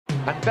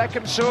And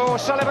Beckham saw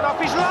Sullivan off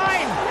his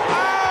line.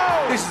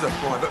 Oh! This is a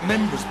private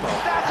members bar.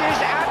 That is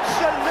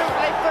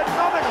absolutely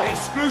phenomenal.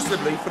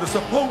 Exclusively for the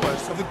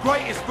supporters of the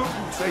greatest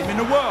football team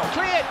in the world.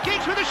 Cleared,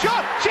 Giggs with a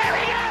shot.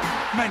 Sheringham!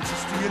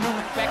 Manchester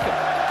United. Beckham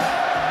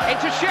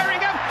into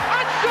Sheringham.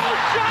 And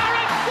Solskjaer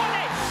has won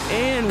it!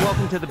 And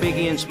welcome to the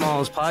Biggie and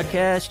Smalls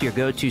podcast, your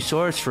go-to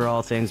source for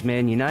all things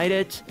Man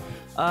United.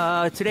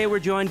 Today we're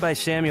joined by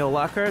Samuel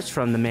Luckhurst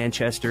from the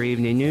Manchester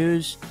Evening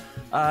News.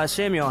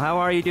 Samuel, how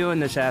are you doing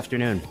this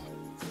afternoon?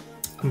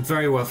 I'm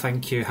very well,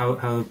 thank you.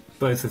 How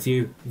both of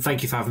you?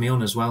 Thank you for having me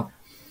on as well.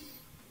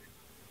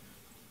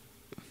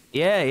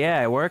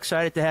 Yeah, we're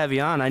excited to have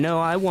you on. I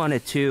know I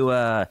wanted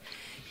to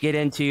get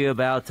into you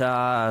about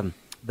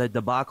the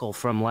debacle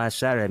from last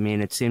Saturday. I mean,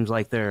 it seems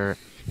like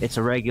it's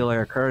a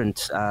regular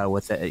occurrence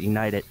with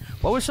United.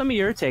 What were some of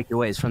your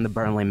takeaways from the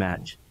Burnley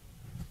match?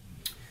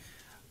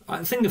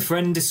 I think a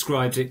friend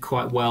described it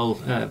quite well,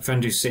 a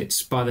friend who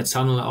sits by the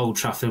tunnel at Old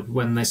Trafford,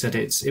 when they said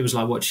it was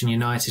like watching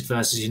United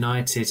versus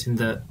United, in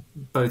that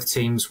both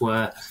teams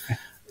were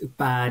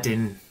bad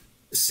in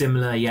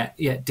similar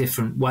yet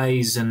different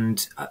ways.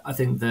 And I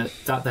think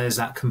that there's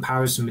that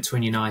comparison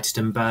between United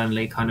and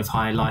Burnley kind of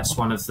highlights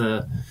one of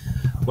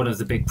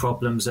the big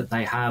problems that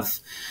they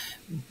have.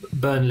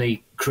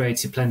 Burnley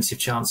created plenty of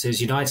chances,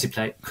 United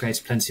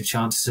created plenty of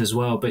chances as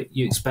well, but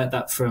you expect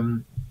that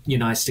from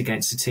United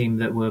against a team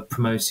that were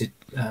promoted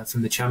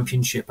from the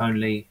Championship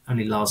only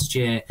last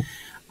year.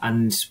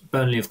 And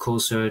Burnley, of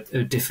course, are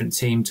a different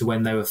team to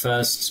when they were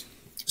first.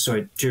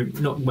 Sorry,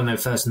 not when they were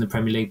first in the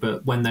Premier League,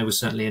 but when they were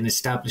certainly an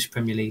established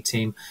Premier League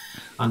team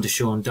under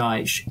Sean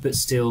Dyche. But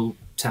still,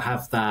 to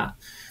have that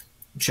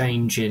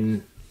change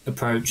in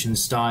approach and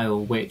style,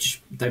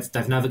 which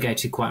they've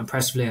navigated quite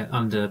impressively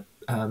under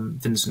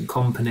Vincent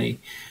Kompany,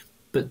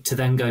 but to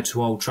then go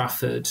to Old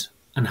Trafford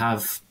and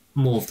have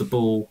more of the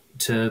ball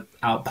to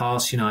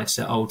outpass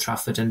United at Old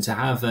Trafford, and to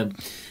have a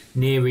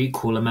near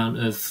equal amount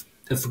of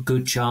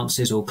good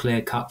chances or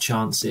clear-cut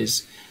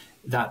chances,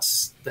 that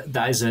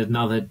is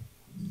another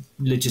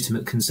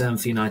legitimate concern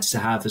for United to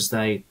have as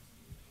they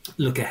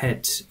look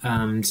ahead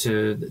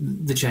to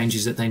the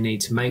changes that they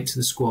need to make to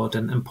the squad,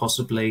 and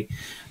possibly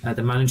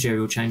the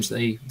managerial change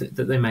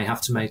that they may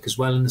have to make as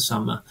well in the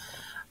summer.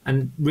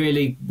 And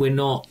really, we're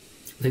not.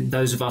 I think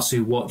those of us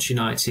who watch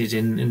United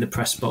in the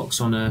press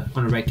box on a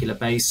regular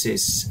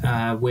basis,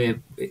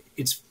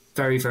 it's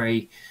very,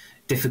 very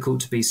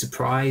difficult to be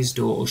surprised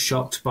or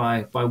shocked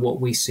by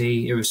what we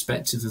see,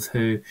 irrespective of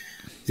who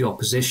the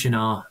opposition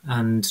are.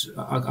 And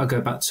I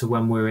go back to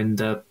when we were in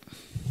the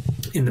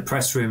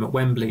press room at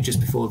Wembley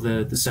just before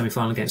the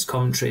semi-final against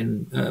Coventry,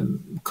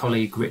 and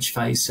colleague Rich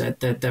Fay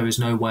said that there is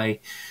no way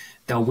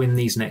they'll win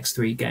these next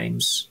three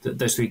games.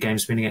 Those three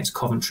games being against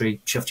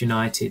Coventry, Sheffield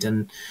United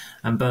and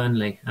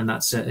Burnley, and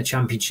that's a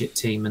Championship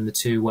team and the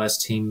two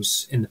worst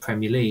teams in the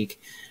Premier League.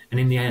 And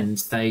in the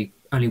end, they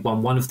only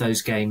won one of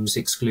those games,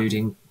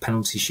 excluding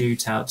penalty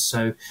shootouts.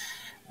 So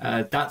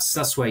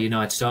that's where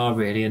United are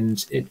really.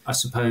 And I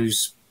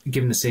suppose,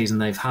 given the season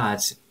they've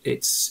had,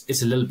 it's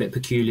a little bit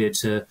peculiar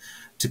to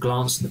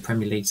glance at the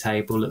Premier League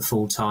table at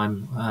full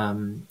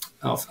time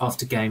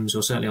after games,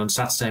 or certainly on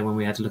Saturday when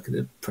we had to look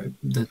at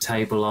the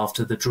table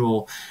after the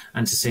draw,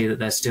 and to see that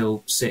they're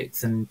still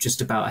sixth and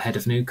just about ahead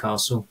of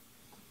Newcastle.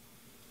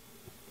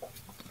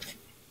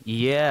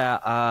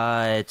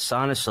 Yeah, it's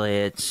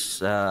honestly,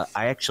 I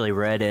actually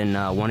read in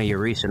one of your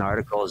recent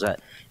articles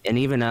that, and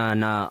even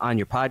on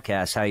your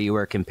podcast, how you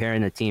were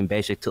comparing the team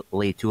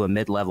basically to a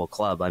mid-level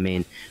club. I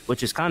mean,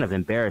 which is kind of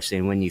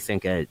embarrassing when you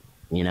think of,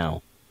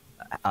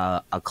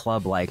 a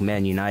club like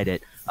Man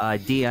United.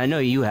 D, I know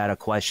you had a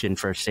question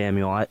for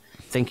Samuel. I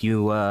think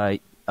you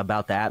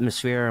about the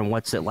atmosphere and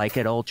what's it like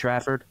at Old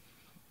Trafford.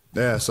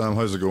 Yeah, Sam,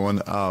 how's it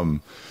going?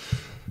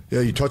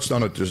 Yeah, you touched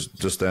on it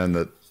just then,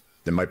 that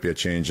there might be a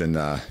changing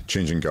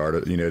guard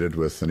at United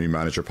with a new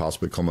manager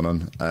possibly coming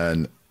in,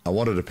 and I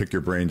wanted to pick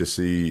your brain to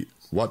see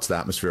what's the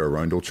atmosphere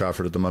around Old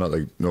Trafford at the minute.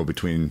 Like,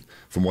 between,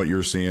 from what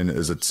you're seeing,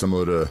 is it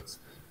similar to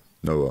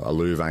a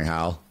Louis van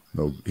Gaal?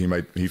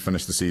 He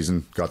finished the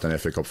season, got to an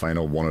FA Cup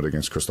final, won it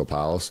against Crystal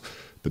Palace,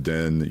 but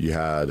then you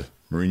had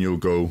Mourinho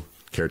go,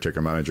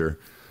 caretaker manager,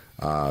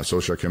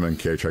 Solskjaer came in,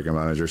 caretaker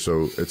manager.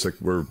 So it's like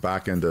we're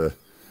back into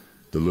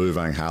the Louis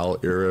van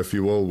Gaal era, if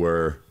you will,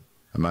 where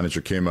a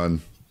manager came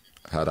in,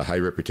 had a high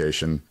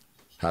reputation,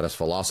 had his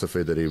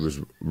philosophy that he was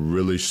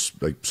really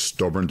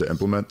stubborn to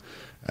implement,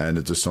 and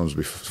it just seems to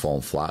be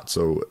falling flat.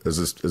 So is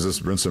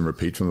this rinse and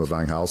repeat from the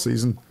Van Gaal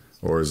season,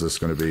 or is this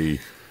going to be,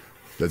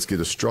 let's get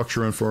a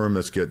structure in for him,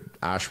 let's get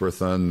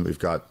Ashworth in, we've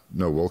got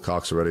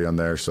Wilcox already in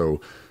there, so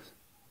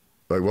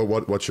like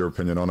what's your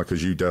opinion on it?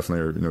 Because you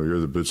definitely are, you're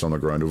the boots on the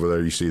ground over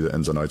there, you see the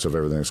ins and outs of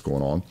everything that's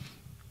going on.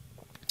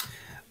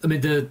 I mean,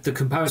 the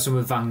comparison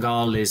with Van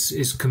Gaal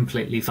is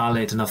completely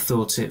valid, and I've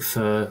thought it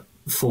for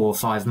 4 or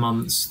 5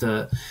 months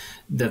that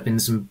there have been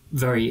some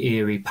very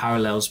eerie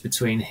parallels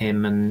between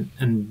him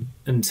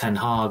and Ten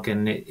Hag,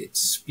 and it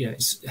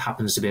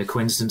happens to be a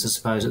coincidence, I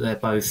suppose, that they're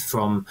both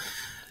from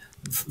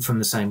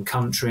the same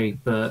country,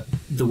 but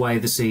the way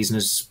the season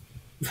has,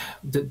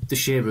 the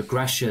sheer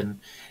regression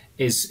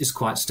is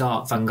quite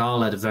stark. Van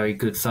Gaal had a very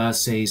good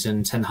first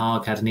season. Ten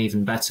Hag had an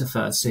even better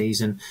first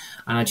season.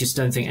 And I just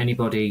don't think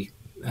anybody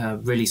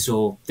really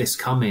saw this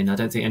coming. I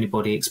don't think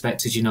anybody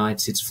expected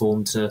United's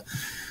form to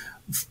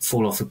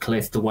fall off a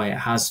cliff the way it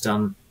has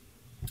done.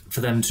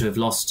 For them to have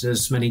lost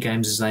as many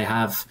games as they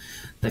have,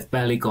 they've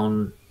barely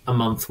gone a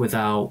month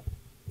without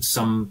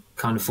some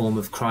kind of form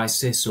of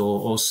crisis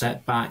or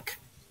setback,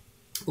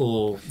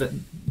 or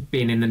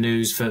being in the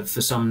news for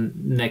some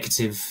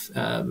negative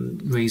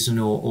reason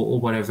or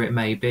whatever it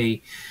may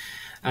be.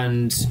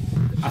 And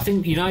I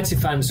think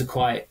United fans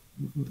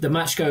the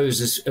match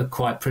goers are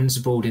quite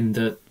principled in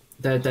that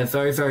they're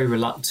very, very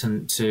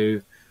reluctant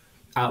to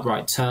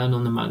outright turn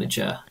on the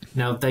manager.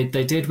 Now, they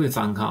did with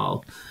Van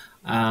Gaal.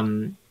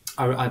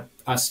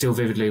 I still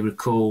vividly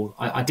recall,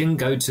 I didn't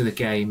go to the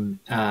game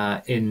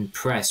in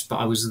press, but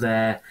I was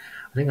there.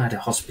 I think I had a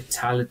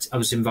hospitality. I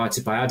was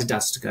invited by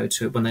Adidas to go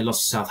to it when they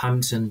lost to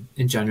Southampton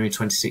in January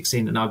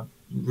 2016. And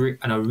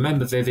I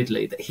remember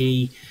vividly that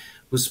he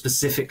was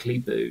specifically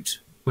booed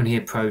when he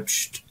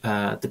approached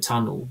the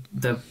tunnel.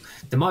 There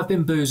might have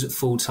been boos at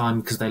full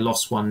time because they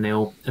lost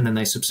 1-0 and then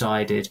they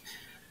subsided.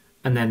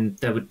 And then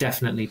there were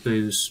definitely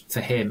boos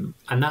for him.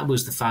 And that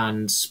was the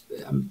fans,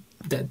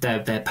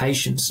 their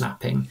patience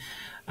snapping.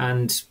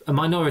 And a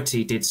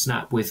minority did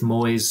snap with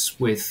Moyes,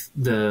 with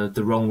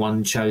the wrong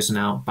one chosen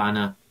out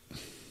banner.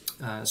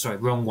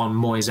 Wrong one,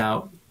 Moyes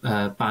out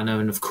banner.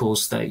 And of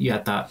course, you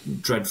had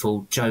that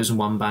dreadful chosen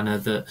one banner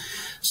that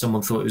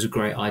someone thought it was a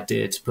great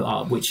idea to put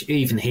up, which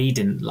even he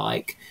didn't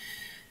like.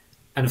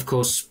 And of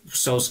course,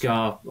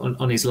 Solskjaer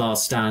on his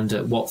last stand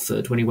at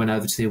Watford, when he went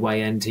over to the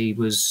away end, he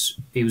was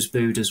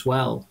booed as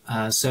well.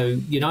 So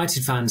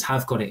United fans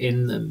have got it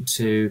in them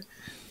to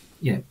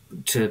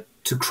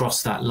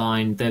cross that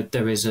line.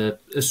 There is a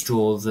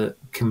straw that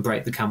can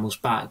break the camel's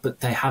back, but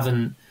they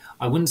haven't.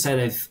 I wouldn't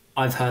say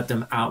I've heard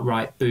them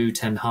outright boo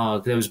Ten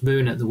Hag. There was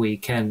booing at the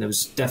weekend. There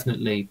was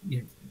definitely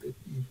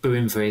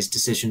booing for his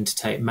decision to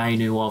take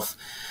Mainu off,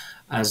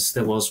 as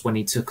there was when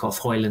he took off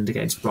Højlund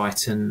against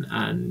Brighton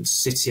and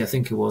City, I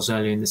think it was,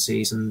 earlier in the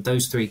season.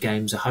 Those 3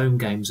 games are home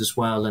games as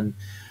well. And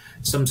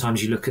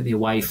sometimes you look at the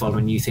away following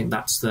and you think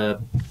that's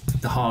the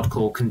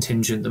hardcore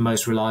contingent, the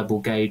most reliable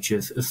gauge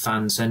of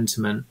fan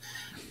sentiment.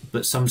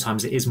 But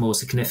sometimes it is more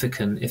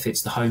significant if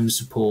it's the home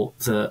support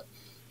that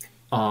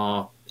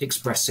are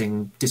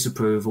expressing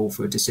disapproval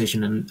for a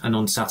decision. And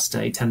on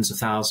Saturday, tens of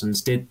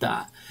thousands did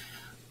that.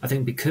 I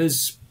think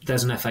because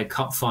there's an FA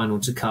Cup final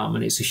to come,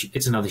 and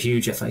it's another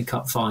huge FA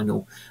Cup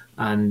final,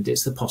 and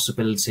it's the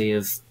possibility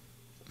of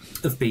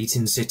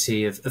beating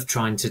City, of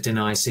trying to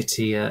deny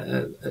City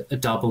a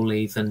double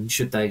even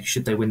should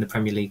they win the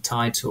Premier League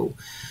title.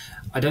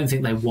 I don't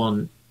think they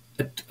want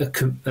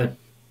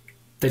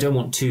they don't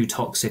want too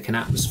toxic an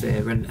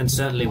atmosphere, and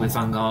certainly with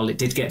Van Gaal, it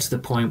did get to the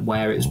point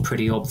where it was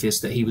pretty obvious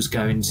that he was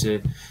going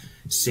to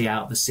see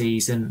out the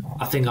season.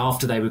 I think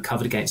after they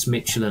recovered against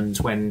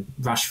Midtjylland, when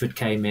Rashford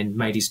came in,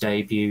 made his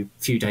debut,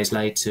 a few days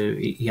later,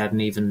 he had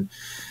an even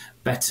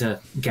better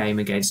game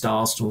against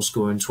Arsenal,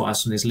 scoring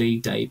twice on his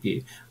league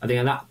debut. I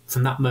think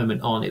from that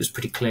moment on, it was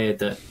pretty clear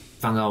that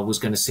Van Gaal was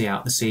going to see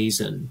out the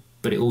season,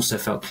 but it also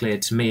felt clear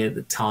to me at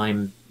the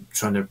time,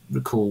 trying to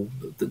recall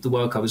the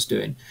work I was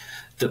doing,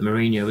 that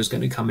Mourinho was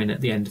going to come in at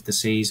the end of the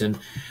season.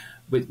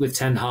 With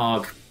Ten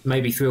Hag,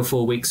 maybe 3 or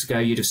 4 weeks ago,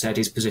 you'd have said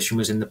his position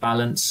was in the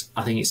balance.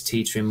 I think it's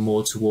teetering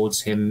more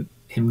towards him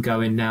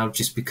going now,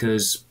 just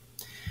because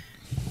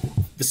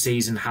the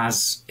season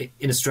has,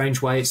 in a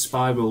strange way, it's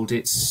spiralled.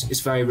 It's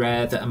very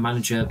rare that a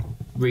manager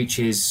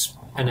reaches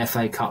an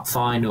FA Cup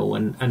final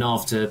and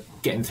after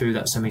getting through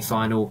that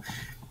semi-final,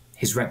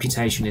 his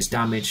reputation is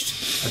damaged.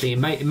 I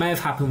think it may have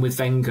happened with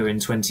Wenger in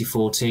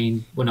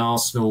 2014 when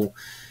Arsenal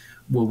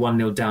were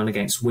 1-0 down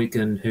against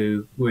Wigan,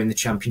 who were in the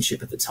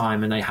Championship at the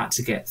time, and they had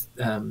to get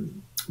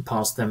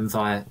past them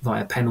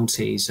via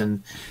penalties.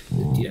 And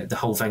the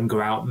whole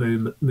Wenger out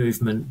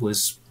movement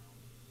was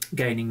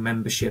gaining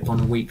membership on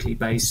a weekly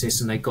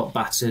basis, and they got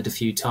battered a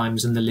few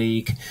times in the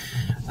league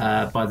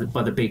by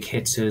the big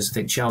hitters. I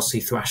think Chelsea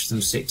thrashed them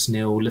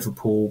 6-0,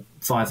 Liverpool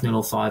 5-0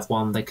 or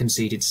 5-1. They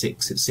conceded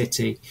 6 at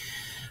City.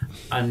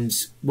 And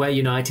where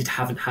United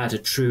haven't had a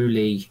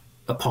truly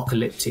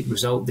apocalyptic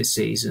result this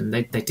season,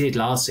 they did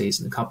last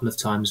season a couple of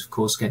times, of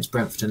course, against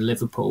Brentford and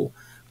Liverpool.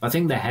 I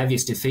think their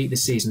heaviest defeat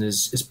this season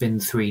has been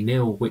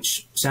 3-0,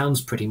 which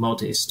sounds pretty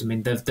modest. I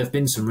mean, there've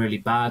been some really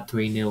bad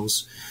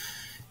 3-0s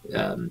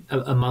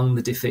among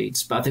the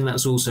defeats, but I think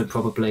that's also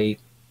probably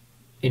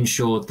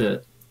ensured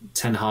that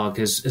Ten Hag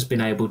has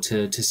been able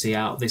to see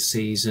out this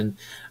season,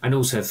 and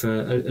also for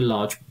a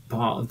large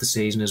part of the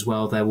season as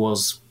well. There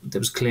was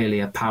clearly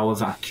a power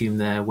vacuum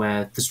there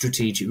where the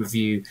strategic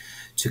review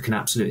took an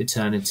absolute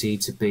eternity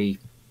to be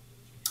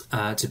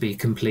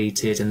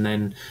completed, and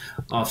then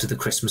after the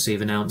Christmas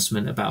Eve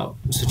announcement about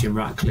Sir Jim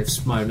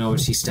Ratcliffe's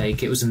minority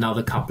stake, it was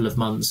another couple of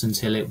months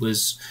until it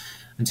was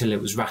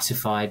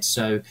ratified.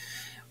 So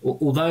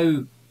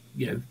although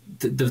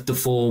the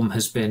form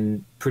has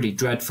been pretty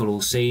dreadful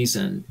all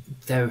season.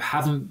 There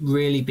haven't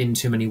really been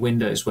too many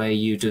windows where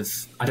you'd have.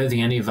 I don't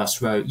think any of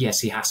us wrote, yes,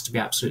 he has to be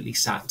absolutely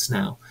sacked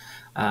now,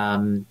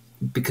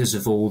 because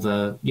of all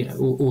the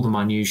all the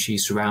minutiae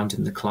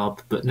surrounding the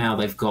club. But now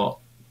they've got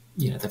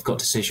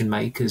decision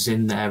makers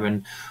in there,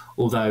 and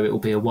although it will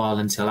be a while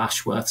until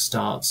Ashworth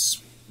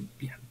starts,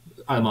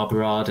 Omar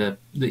Barada,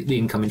 the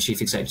incoming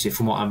chief executive,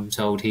 from what I'm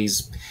told,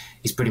 he's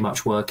pretty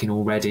much working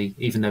already,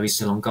 even though he's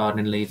still on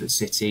gardening leave at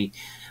City.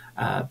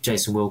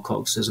 Jason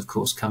Wilcox has, of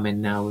course, come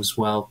in now as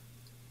well.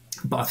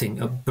 But I think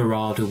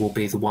Barada will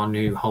be the one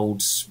who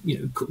holds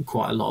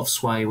quite a lot of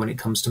sway when it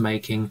comes to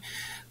making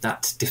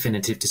that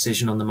definitive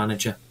decision on the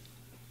manager.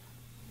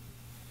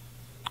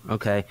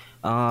 Okay.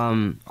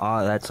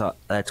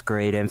 That's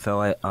great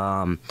info.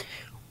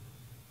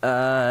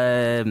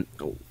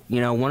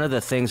 One of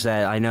the things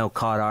that I know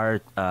caught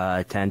our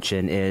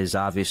attention is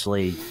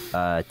obviously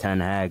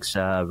Ten Hag's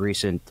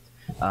recent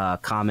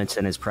comments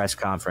in his press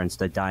conference,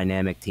 the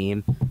dynamic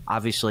team.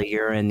 Obviously,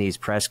 you're in these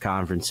press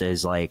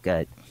conferences.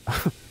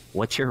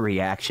 What's your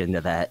reaction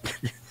to that?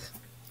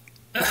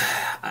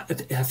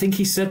 I think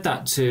he said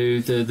that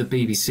to the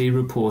BBC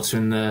reporter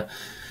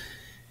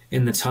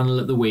in the tunnel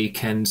at the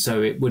weekend.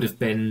 So it would have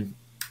been,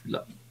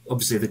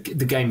 obviously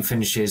the game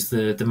finishes,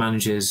 the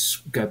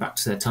managers go back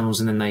to their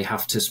tunnels, and then they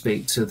have to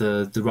speak to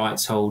the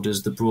rights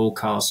holders, the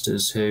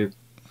broadcasters who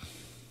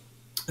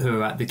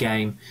are at the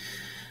game.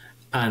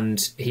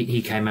 And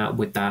he came out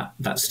with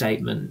that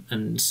statement.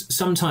 And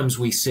sometimes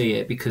we see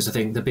it because I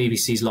think the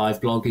BBC's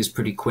live blog is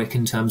pretty quick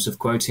in terms of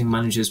quoting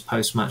managers'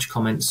 post-match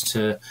comments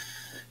to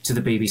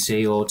the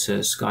BBC or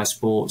to Sky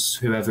Sports,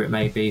 whoever it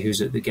may be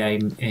who's at the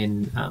game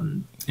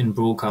in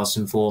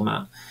broadcasting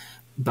format.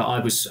 But I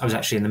was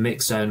actually in the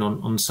mix zone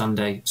on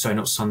Sunday. Sorry,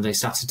 not Sunday,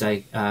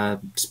 Saturday,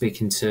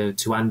 speaking to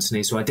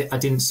Anthony. So I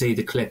didn't see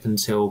the clip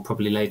until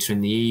probably later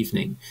in the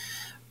evening.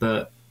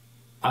 But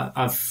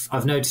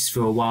I've noticed for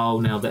a while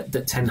now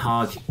that Ten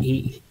Hag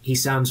he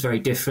sounds very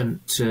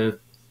different to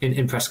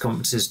in press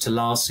conferences to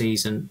last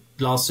season.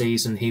 Last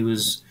season he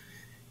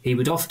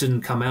would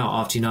often come out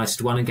after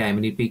United won a game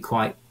and he'd be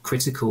quite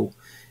critical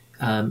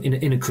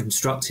in a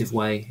constructive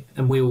way.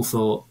 And we all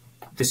thought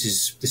this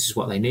is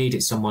what they need.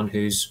 It's someone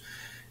who's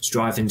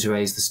striving to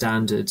raise the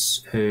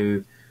standards.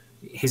 Who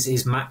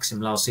his maxim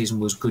last season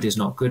was good is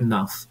not good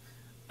enough,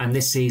 and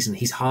this season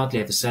he's hardly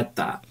ever said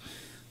that,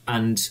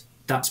 and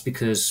that's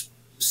because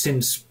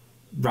since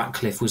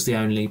Ratcliffe was the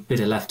only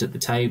bidder left at the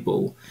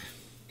table,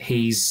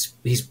 he's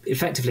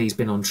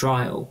been on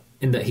trial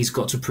in that he's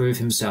got to prove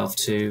himself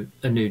to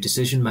a new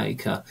decision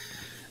maker.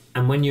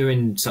 And when you're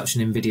in such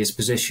an invidious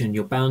position,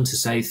 you're bound to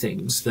say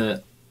things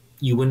that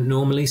you wouldn't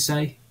normally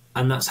say.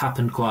 And that's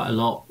happened quite a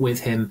lot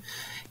with him.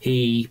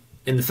 In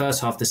the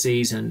first half of the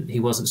season, he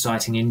wasn't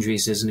citing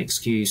injuries as an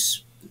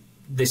excuse.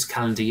 This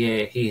calendar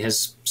year, he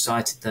has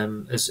cited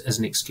them as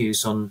an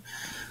excuse on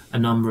a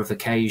number of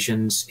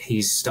occasions.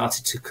 He's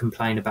started to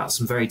complain about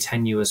some very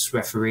tenuous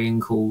refereeing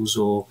calls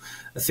or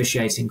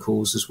officiating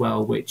calls as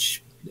well,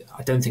 which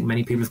I don't think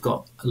many people have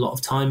got a lot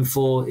of time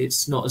for.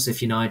 It's not as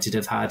if United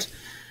have had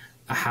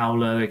a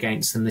howler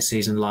against them this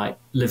season like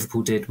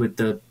Liverpool did with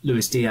the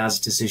Luis Diaz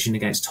decision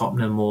against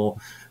Tottenham, or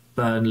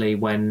Burnley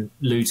when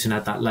Luton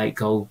had that late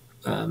goal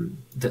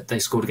that they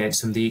scored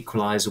against them, the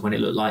equaliser, when it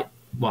looked like,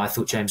 well, I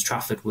thought James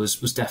Trafford was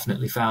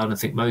definitely fouled, and I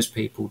think most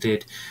people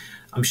did.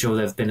 I'm sure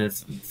there have been a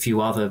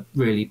few other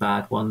really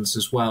bad ones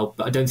as well,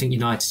 but I don't think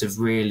United have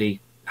really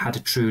had a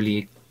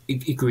truly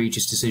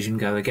egregious decision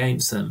go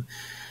against them.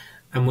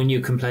 And when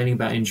you're complaining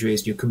about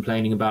injuries, you're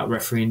complaining about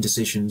refereeing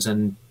decisions,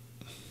 and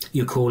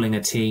you're calling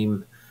a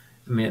team,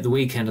 I mean, at the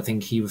weekend, I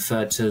think he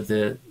referred to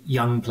the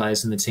young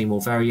players in the team,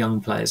 or very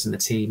young players in the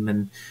team,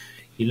 and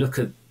you look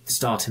at the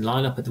starting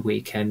lineup at the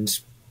weekend,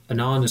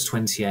 Onana's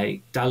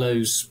 28,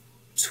 Dallow's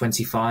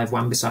 25,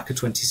 Wan-Bissaka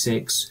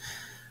 26,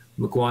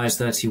 Maguire's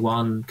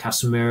 31,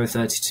 Casemiro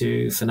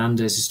 32,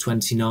 Fernandes is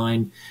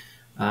 29,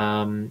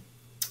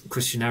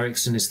 Christian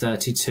Eriksen is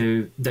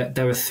 32.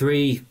 There are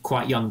three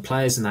quite young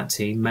players in that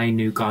team,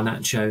 Mainu,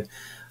 Garnacho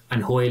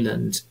and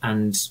Højlund,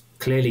 and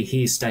clearly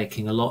he's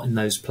staking a lot in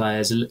those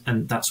players,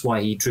 and that's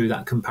why he drew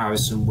that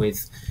comparison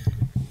with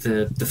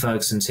the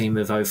Ferguson team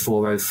of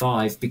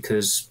 04-05,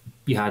 because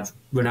you had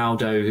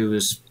Ronaldo, who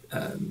was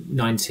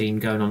 19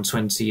 going on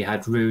 20, you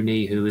had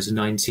Rooney, who was a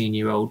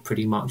 19-year-old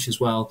pretty much as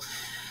well,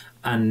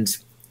 and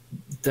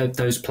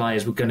those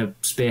players were going to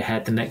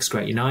spearhead the next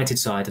great United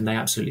side, and they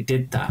absolutely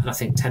did that. And I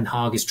think Ten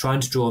Hag is trying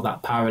to draw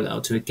that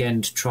parallel to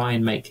try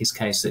and make his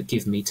case that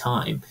give me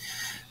time.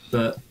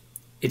 But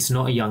it's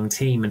not a young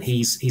team, and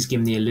he's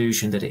given the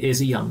illusion that it is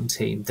a young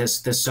team.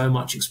 There's so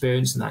much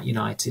experience in that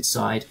United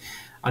side.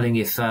 I think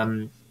if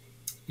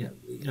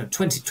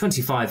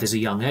 25 is a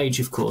young age,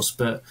 of course,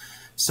 but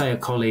say a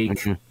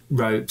colleague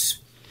wrote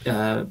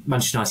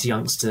Manchester United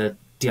youngster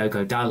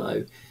Diogo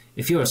Dalot.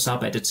 If you're a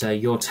sub-editor,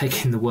 you're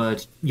taking the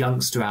word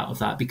youngster out of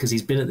that because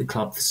he's been at the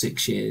club for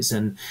 6 years.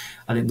 And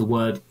I think the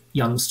word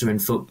youngster in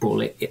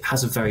football, it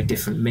has a very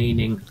different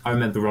meaning. I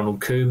remember Ronald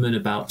Koeman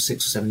about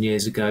 6 or 7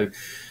 years ago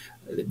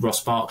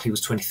Ross Barkley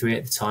was 23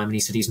 at the time, and he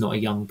said he's not a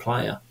young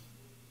player.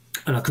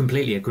 And I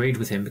completely agreed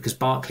with him, because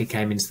Barkley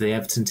came into the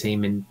Everton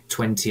team in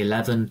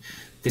 2011.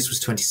 This was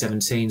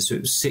 2017, so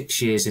it was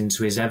 6 years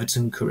into his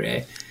Everton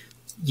career.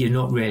 You're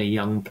not really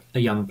a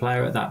young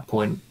player at that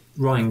point.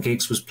 Ryan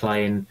Giggs was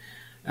playing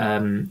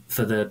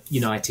for the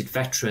United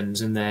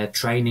veterans in their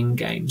training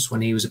games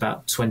when he was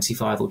about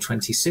 25 or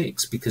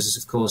 26, because,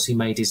 of course, he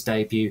made his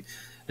debut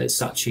at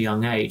such a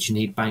young age, and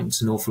he'd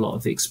banked an awful lot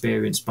of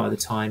experience by the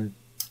time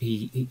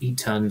he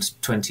turned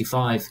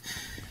 25.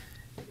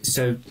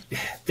 So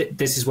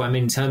this is what I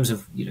mean in terms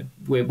of,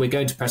 we're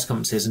going to press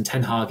conferences and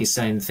Ten Hag is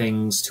saying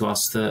things to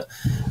us that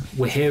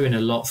we're hearing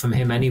a lot from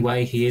him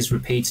anyway. He is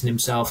repeating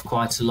himself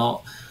quite a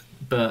lot,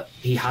 but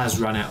he has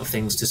run out of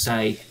things to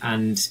say,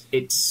 and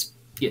it's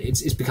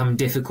become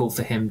difficult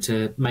for him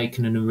to make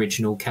an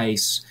original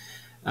case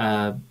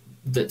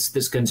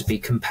that's going to be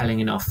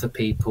compelling enough for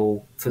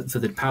people, for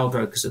the power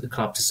brokers at the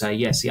club to say,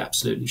 yes, he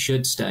absolutely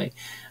should stay.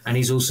 And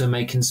he's also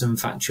making some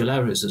factual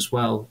errors as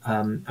well.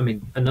 I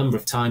mean, a number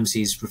of times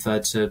he's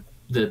referred to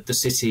the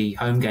City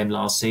home game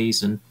last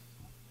season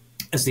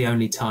as the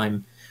only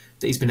time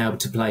that he's been able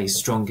to play his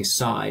strongest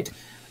side.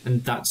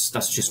 And that's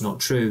just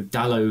not true.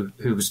 Dalot,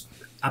 who was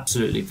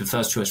absolutely the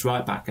first choice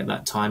right back at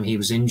that time, he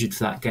was injured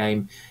for that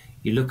game.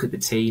 You look at the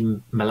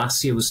team,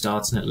 Malacia was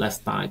starting at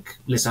left back,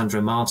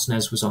 Lisandro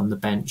Martinez was on the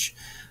bench.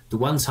 The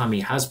one time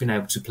he has been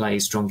able to play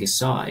his strongest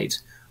side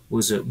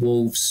was at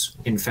Wolves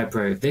in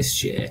February of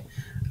this year.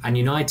 And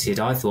United,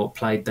 I thought,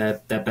 played their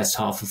best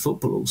half of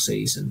football all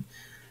season.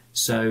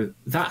 So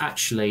that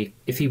actually,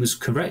 if he was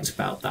correct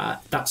about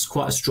that, that's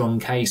quite a strong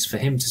case for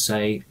him to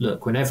say,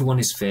 look, when everyone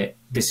is fit,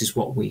 this is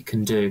what we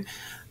can do.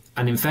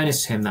 And in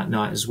fairness to him that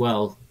night as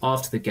well,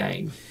 after the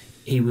game,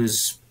 he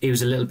was a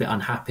little bit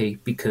unhappy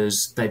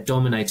because they'd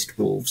dominated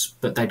Wolves,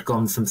 but they'd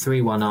gone from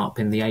 3-1 up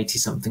in the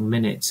 80-something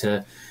minute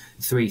to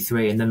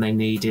 3-3, and then they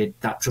needed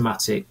that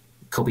dramatic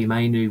Kobbie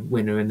Mainoo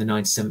winner in the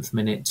 97th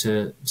minute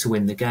to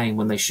win the game,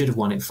 when they should have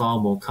won it far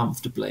more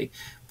comfortably.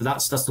 But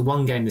that's the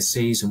one game this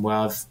season where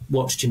I've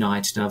watched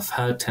United and I've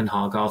heard Ten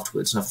Hag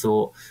afterwards, and I've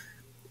thought,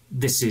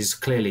 this is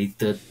clearly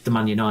the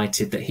Man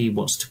United that he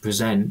wants to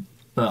present.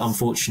 But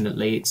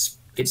unfortunately,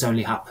 it's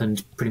only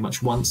happened pretty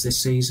much once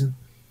this season.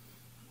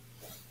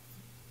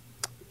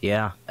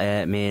 Yeah,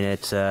 I mean,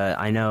 it's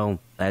I know,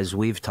 as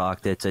we've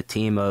talked, it's a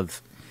team of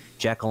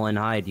Jekyll and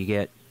Hyde. You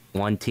get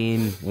one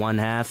team one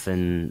half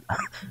and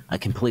a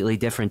completely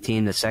different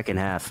team the second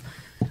half.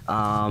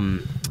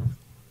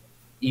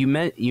 You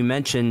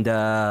mentioned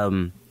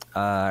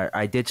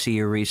I did see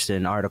your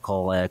recent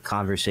article, a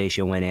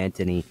conversation with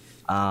Anthony.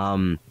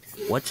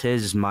 What's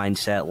his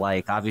mindset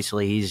like?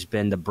 Obviously, he's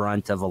been the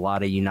brunt of a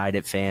lot of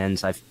United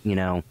fans.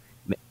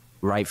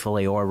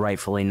 Rightfully or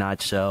rightfully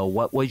not so.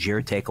 What was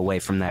your takeaway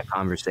from that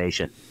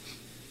conversation?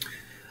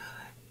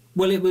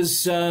 Well, it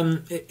was.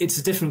 It's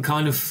a different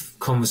kind of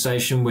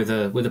conversation with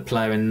a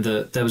player, in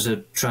that there was a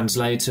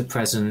translator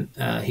present.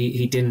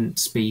 He didn't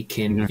speak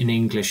in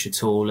English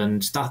at all,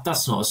 and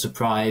that's not a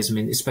surprise. I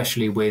mean,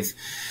 especially with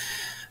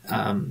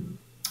some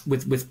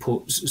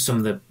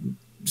of the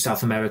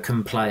South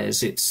American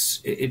players,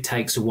 it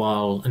takes a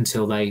while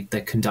until they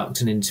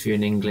conduct an interview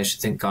in English.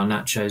 I think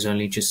Garnacho's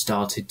only just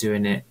started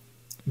doing it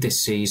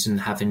this season,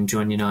 having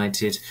joined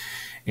United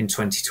in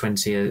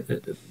 2020 at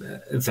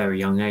a very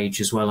young age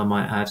as well, I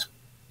might add.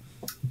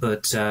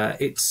 But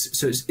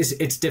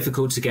it's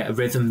difficult to get a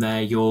rhythm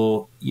there.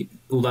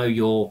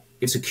 Although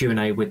it's a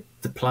Q&A with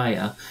the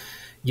player,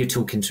 you're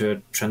talking to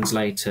a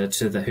translator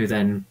who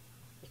then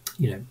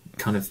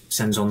kind of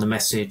sends on the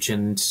message,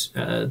 and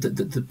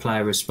the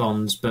player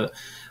responds. But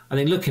I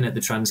think looking at the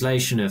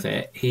translation of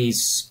it,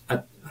 his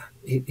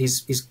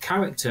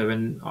character,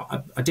 and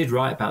I did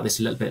write about this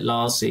a little bit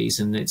last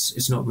season.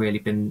 It's not really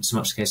been so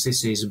much the case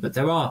this season, but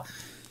there are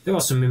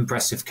some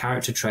impressive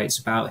character traits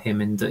about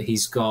him, in that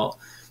he's got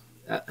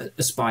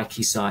a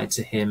spiky side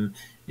to him,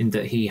 in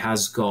that he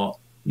has got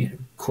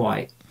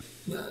quite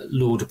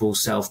laudable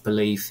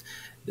self-belief.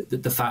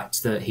 The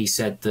fact that he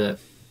said that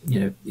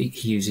he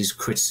uses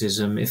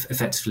criticism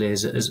effectively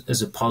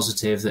as a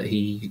positive, that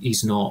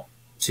he's not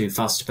too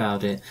fussed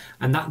about it,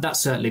 and that's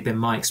certainly been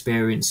my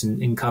experience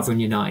in covering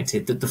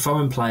United, that the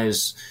foreign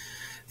players,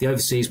 the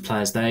overseas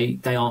players,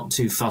 they aren't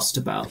too fussed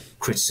about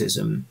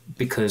criticism,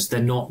 because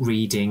they're not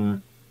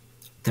reading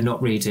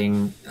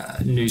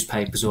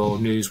newspapers or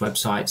news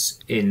websites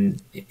in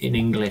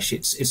English.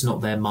 It's not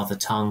their mother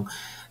tongue.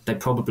 They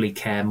probably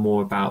care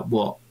more about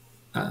what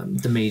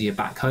the media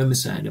back home are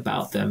saying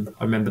about them.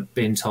 I remember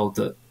being told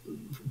that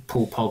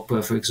Paul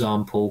Pogba, for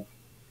example,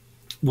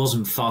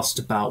 wasn't fussed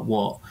about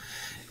what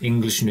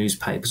English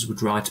newspapers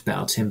would write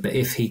about him, but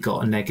if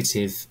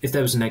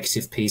there was a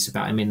negative piece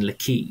about him in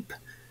L'Equipe,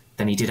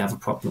 then he did have a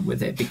problem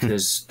with it,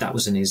 because that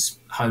was in his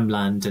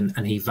homeland,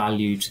 and he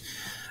valued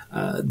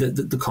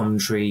the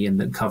commentary and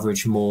the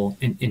coverage more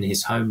in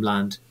his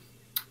homeland.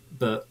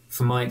 But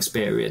from my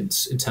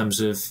experience, in terms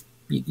of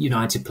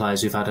United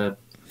players who've had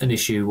an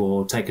issue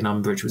or taken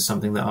umbrage with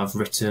something that I've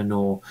written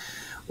or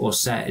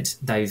said,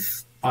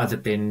 they've either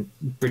been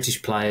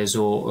British players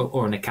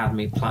or an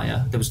academy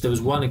player. There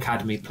was one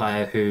academy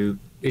player who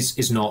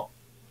is not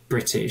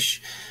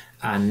British,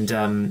 and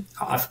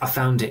I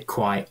found it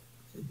quite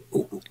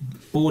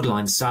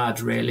borderline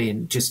sad, really,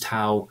 and just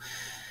how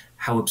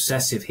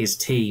obsessive his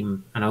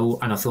team, and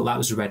I thought that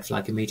was a red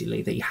flag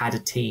immediately, that he had a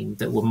team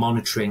that were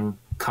monitoring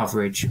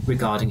coverage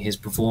regarding his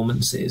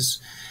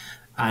performances,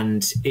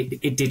 and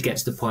it did get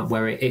to the point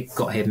where it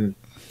got him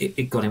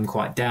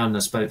quite down. I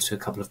spoke to a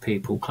couple of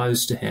people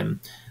close to him,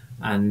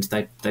 and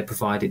they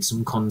provided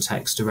some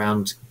context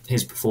around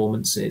his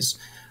performances.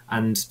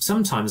 And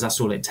sometimes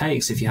that's all it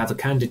takes. If you have a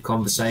candid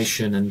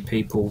conversation and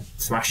people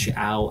thrash it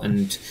out,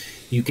 and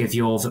you give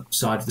your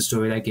side of the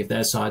story, they give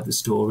their side of the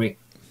story,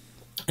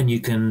 and you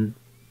can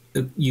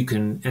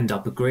end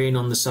up agreeing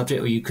on the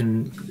subject, or you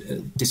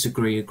can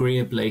disagree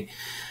agreeably.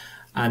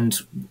 And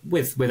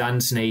with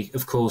Anthony,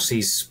 of course,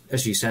 he's,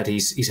 as you said,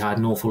 he's had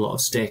an awful lot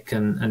of stick,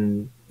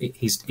 and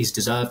he's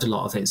deserved a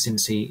lot of it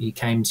since he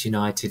came to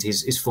United.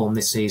 His form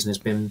this season has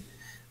been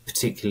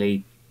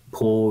particularly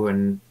poor,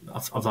 and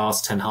I've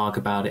asked Ten Hag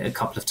about it a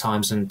couple of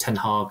times, and Ten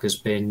Hag has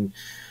been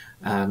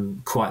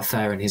quite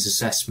fair in his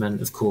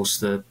assessment. Of course,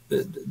 the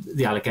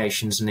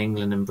allegations in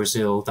England and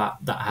Brazil, that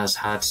has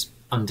had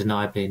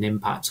undeniably an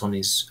impact on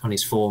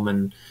his form,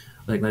 and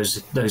I think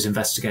those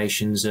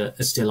investigations are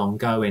still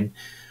ongoing.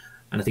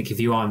 And I think if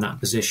you are in that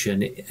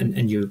position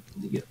and you're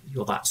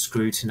that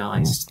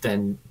scrutinised,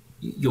 then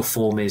your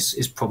form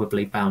is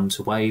probably bound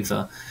to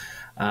waver.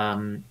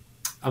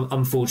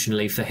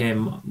 Unfortunately for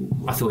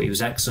him, I thought he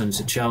was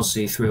excellent at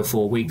Chelsea 3 or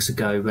 4 weeks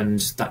ago, and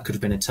that could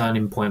have been a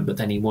turning point. But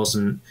then he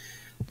wasn't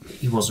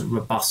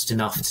robust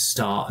enough to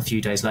start a few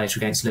days later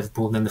against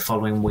Liverpool. And then the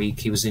following week,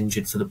 he was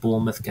injured for the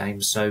Bournemouth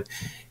game. So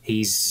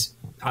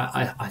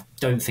I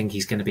don't think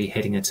he's going to be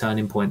hitting a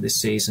turning point this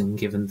season,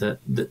 given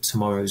that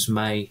tomorrow's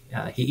May.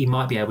 He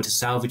might be able to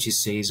salvage his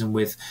season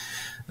with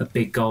a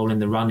big goal in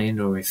the run-in,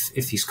 or if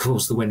he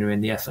scores the winner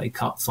in the FA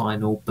Cup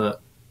final. But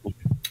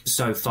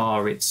so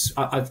far,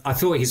 I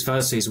thought his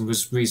first season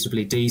was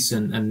reasonably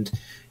decent, and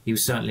he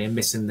was certainly a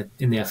miss in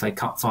the FA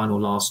Cup final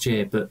last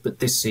year. But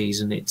this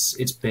season,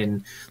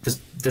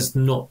 there's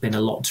not been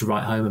a lot to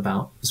write home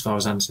about as far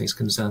as Anthony's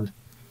concerned.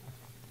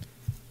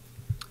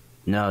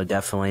 No,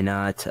 definitely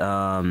not.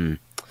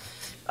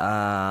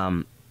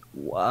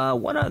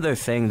 One other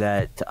thing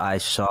that I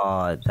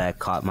saw that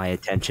caught my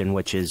attention,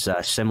 which is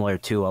similar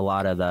to a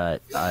lot of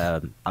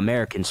the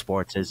American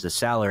sports, is the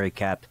salary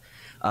cap.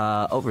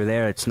 Over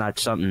there, it's not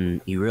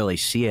something you really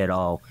see at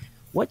all.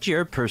 What's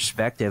your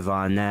perspective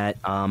on that?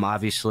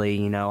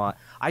 Obviously,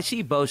 I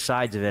see both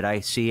sides of it.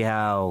 I see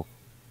how,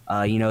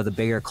 the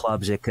bigger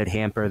clubs, it could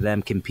hamper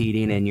them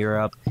competing in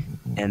Europe.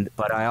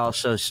 But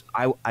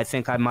I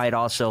think I might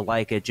also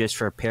like it just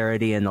for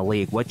parity in the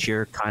league. What's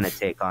your kind of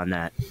take on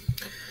that?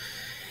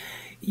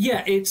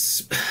 Yeah,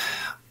 this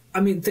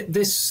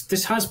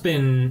has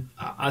been,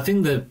 I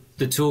think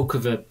the talk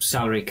of a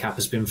salary cap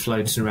has been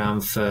floating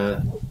around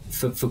for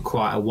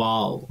quite a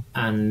while,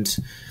 and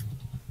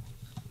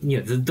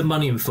the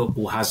money in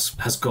football has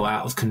got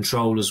out of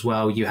control as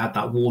well. You had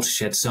that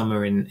watershed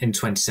summer in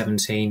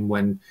 2017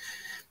 when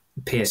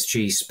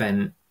PSG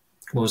spent,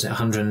 what was it,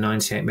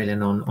 198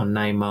 million on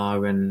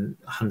Neymar and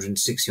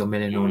 160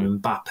 million on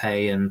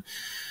Mbappe, and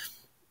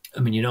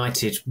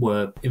United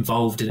were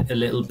involved a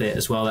little bit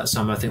as well that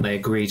summer. I think they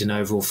agreed an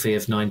overall fee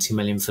of 90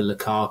 million for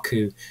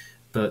Lukaku,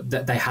 but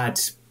they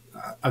had.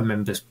 I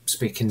remember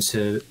speaking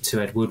to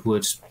Ed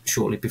Woodward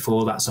shortly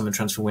before that summer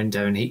transfer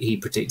window, and he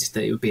predicted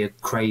that it would be a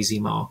crazy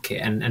market,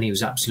 and he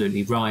was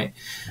absolutely right.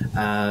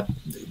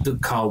 The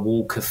Kyle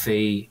Walker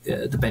fee,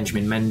 the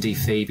Benjamin Mendy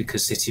fee,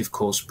 because City, of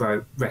course,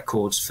 broke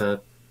records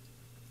for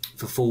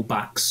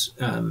fullbacks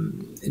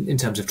in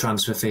terms of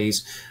transfer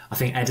fees. I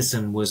think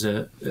Edison was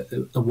a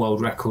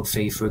world record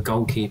fee for a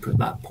goalkeeper at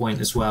that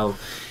point as well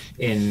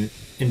in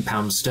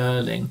pound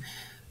sterling.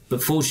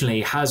 But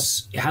fortunately, it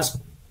has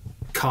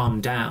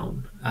calmed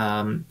down.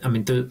 I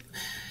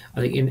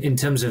think in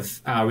terms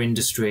of our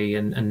industry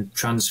and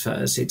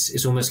transfers,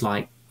 it's almost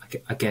like,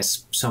 I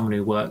guess, someone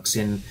who works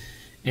in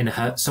a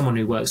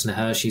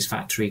Hershey's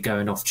factory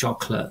going off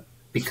chocolate,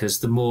 because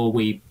the more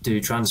we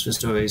do transfer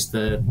stories,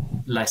 the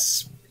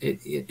less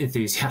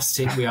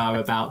enthusiastic we are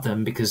about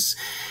them, because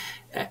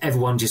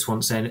everyone just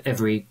wants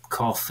every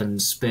cough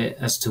and spit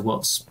as to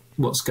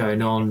what's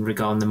going on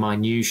regarding the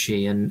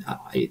minutiae, and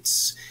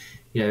it's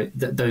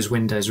those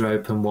windows are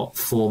open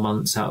 4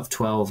 months out of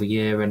 12 a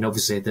year, and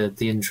obviously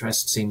the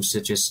interest seems to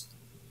just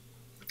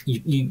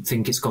you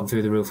think it's gone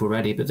through the roof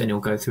already, but then it'll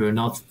go through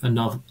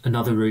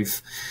another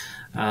roof,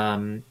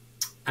 and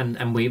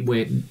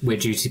we're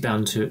duty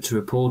bound to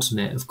report on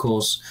it, of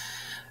course.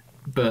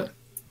 But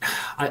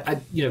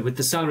I with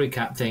the salary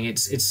cap thing,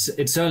 it's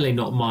certainly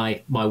not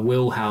my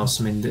wheelhouse.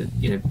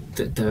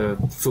 There are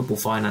football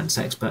finance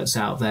experts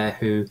out there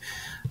who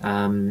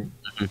are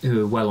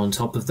well on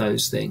top of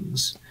those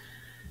things.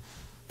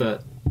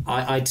 But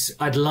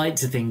I'd like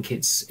to think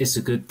it's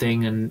a good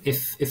thing, and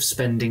if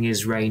spending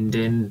is reined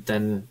in,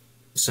 then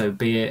so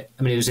be it.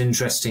 It was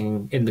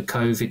interesting in the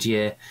COVID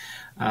year.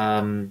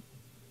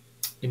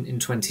 in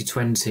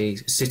 2020,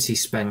 City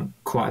spent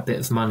quite a bit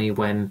of money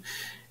when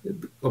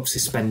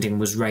obviously spending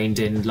was reined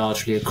in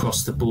largely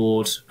across the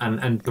board,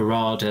 and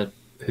Barada,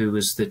 who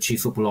was the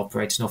chief football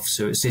operating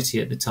officer at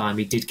City at the time,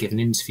 he did give an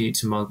interview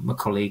to my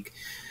colleague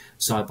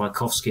Cy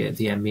Bajkowski at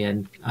the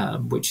MEN,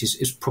 which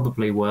is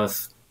probably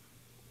worth.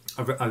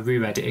 I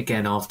reread it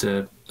again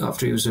after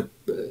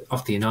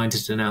the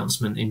United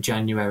announcement in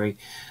January,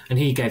 and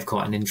he gave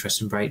quite an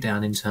interesting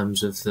breakdown in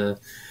terms of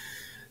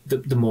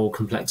the more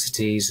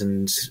complexities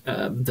and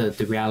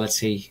the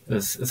reality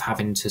of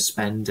having to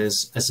spend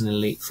as an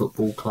elite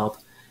football club.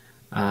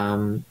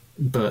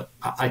 But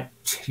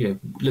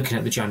looking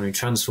at the January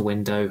transfer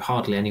window,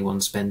 hardly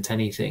anyone spent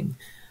anything,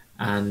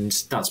 and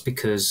that's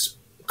because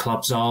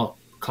clubs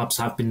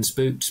have been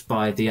spooked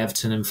by the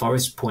Everton and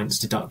Forest points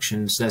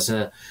deductions. There's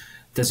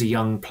a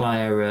young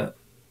player at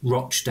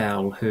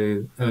Rochdale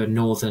who are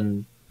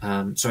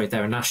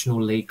they're a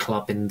National League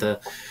club in the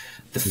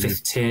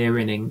fifth tier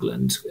in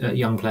England, a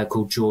young player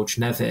called George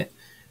Nevitt,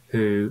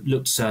 who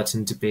looked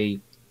certain to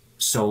be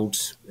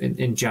sold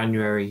in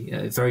January.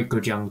 A very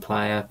good young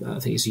player. I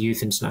think he's a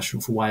youth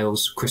international for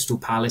Wales. Crystal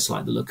Palace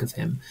like the look of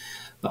him.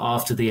 But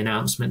after the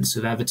announcements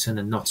of Everton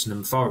and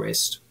Nottingham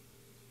Forest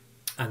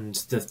and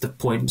the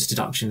points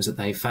deductions that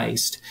they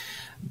faced,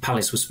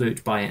 Palace was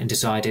spooked by it and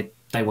decided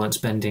they weren't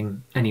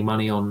spending any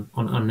money on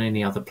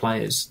any other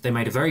players. They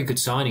made a very good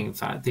signing, in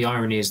fact. The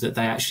irony is that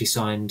they actually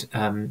signed,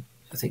 I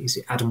think it's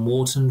Adam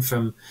Wharton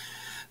from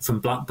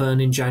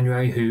Blackburn in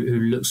January, who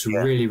looks a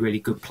really, really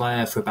good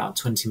player for about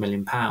 £20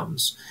 million.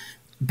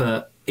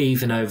 But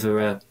even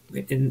over,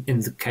 in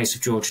the case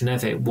of George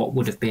Nevitt, what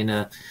would have been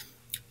a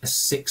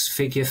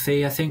six-figure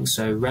fee, I think,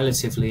 so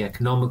relatively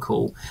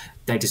economical,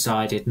 they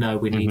decided, no,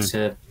 we need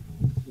to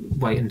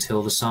wait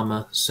until the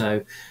summer.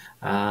 So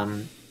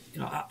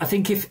I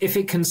think if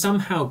it can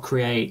somehow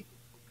create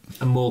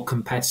a more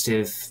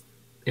competitive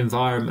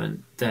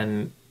environment,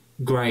 then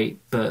great.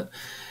 But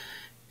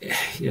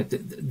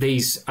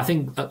I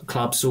think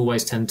clubs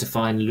always tend to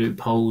find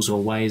loopholes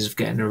or ways of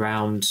getting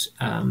around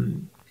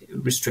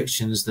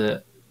restrictions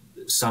that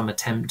some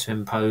attempt to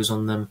impose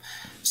on them.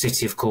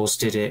 City, of course,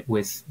 did it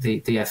with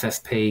the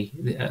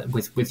FFP,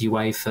 with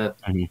UEFA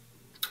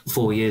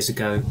 4 years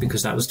ago,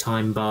 because that was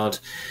time barred.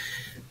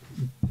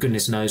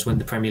 Goodness knows when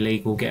the Premier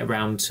League will get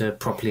around to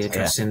properly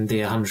addressing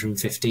the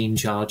 115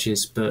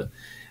 charges, but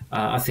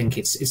I think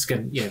it's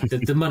going.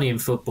 The money in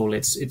football,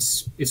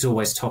 it's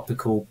always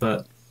topical,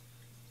 but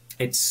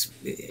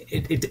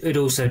it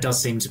also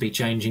does seem to be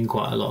changing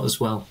quite a lot as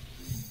well.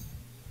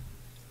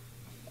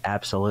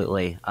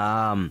 Absolutely.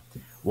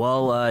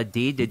 Well,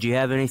 Dee, did you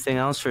have anything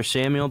else for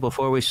Samuel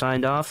before we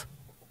signed off?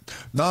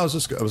 No, I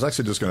was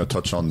actually just going to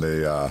touch on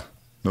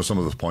some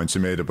of the points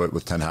you made about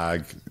with Ten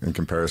Hag in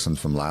comparison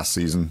from last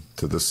season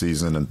to this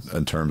season, and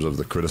in terms of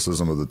the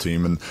criticism of the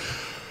team. And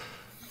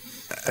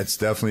it's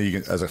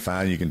definitely, as a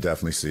fan, you can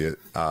definitely see it.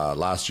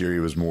 Last year he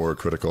was more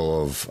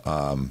critical of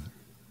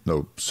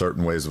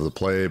certain ways of the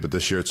play, but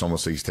this year it's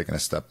almost like he's taking a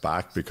step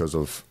back because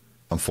of,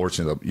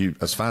 unfortunately,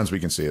 as fans we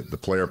can see it, the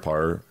player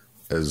power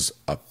is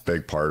a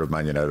big part of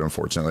Man United.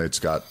 Unfortunately, it's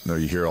got, you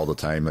hear all the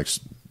time, like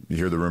you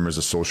hear the rumours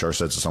of Solskjaer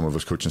said to some of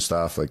his coaching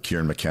staff, like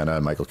Kieran McKenna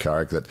and Michael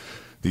Carrick, that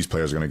these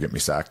players are going to get me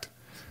sacked.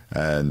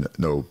 And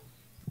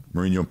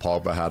Mourinho and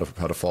Pogba had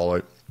a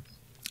fallout.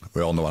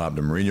 We all know what happened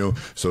to Mourinho.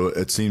 So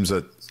it seems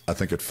that, I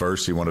think at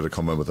first he wanted to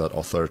come in with that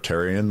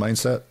authoritarian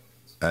mindset,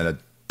 and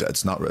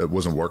it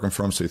wasn't working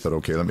for him. So he thought,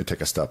 okay, let me take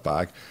a step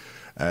back.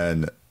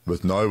 And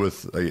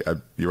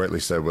you rightly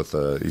said, with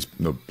he's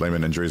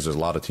blaming injuries. There's a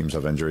lot of teams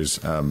have injuries,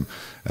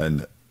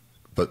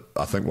 but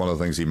I think one of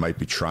the things he might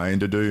be trying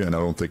to do, and I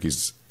don't think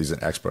he's an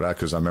expert at,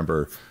 because I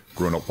remember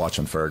growing up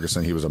watching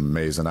Ferguson, he was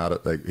amazing at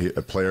it. Like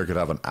a player could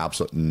have an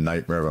absolute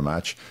nightmare of a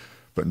match,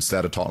 but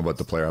instead of talking about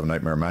the player having a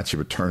nightmare match, he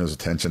would turn his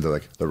attention to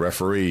like the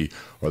referee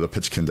or the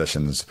pitch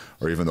conditions,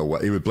 or even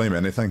he would blame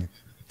anything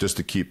just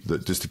to keep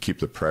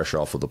the pressure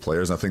off of the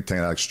players. And I think Ten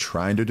Hag's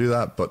trying to do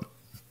that, but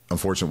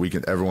unfortunately,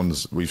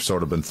 we've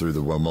sort of been through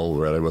the windmill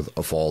already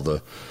of all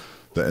the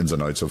ins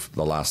and outs of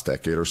the last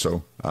decade or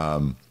so.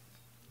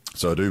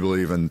 So I do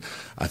believe, and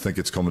I think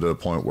it's coming to a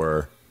point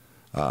where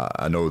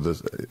I know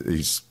that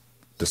he's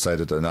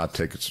decided to not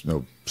take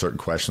certain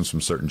questions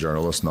from certain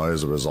journalists now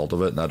as a result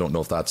of it, and I don't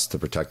know if that's to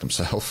protect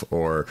himself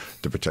or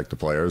to protect the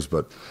players.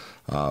 But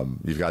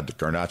you've got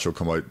Garnacho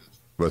come out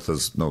with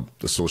his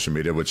the social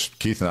media, which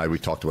Keith and I, we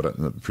talked about it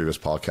in the previous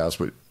podcast,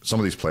 but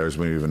some of these players,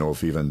 we don't even know if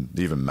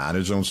they even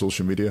manage their own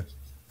social media.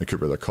 It could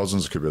be their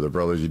cousins, it could be their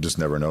brothers, you just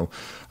never know.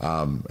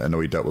 I know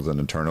he dealt with it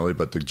internally,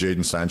 but the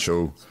Jadon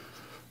Sancho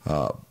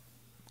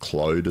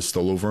cloud is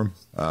still over him,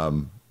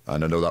 and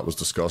I know that was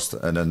discussed.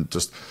 And then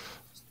just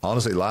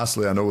honestly,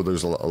 lastly, I know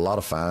there's a lot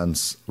of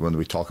fans when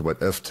we talk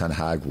about if Ten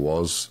Hag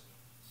was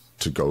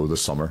to go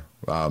this summer,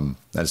 and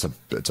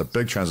it's a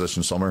big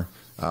transition summer.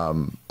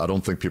 I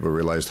don't think people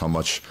realised how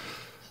much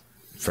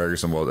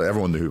Ferguson was.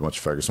 Everyone knew how much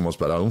Ferguson was,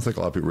 but I don't think a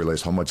lot of people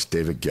realised how much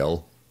David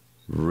Gill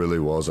really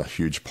was a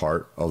huge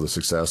part of the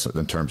success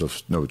in terms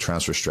of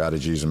transfer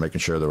strategies and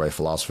making sure the right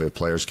philosophy of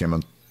players came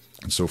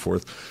and so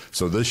forth.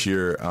 So this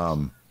year,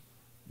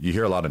 you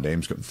hear a lot of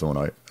names getting thrown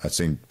out. I've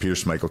seen Peter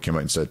Schmeichel came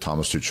out and said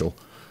Thomas Tuchel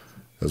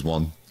as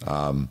one.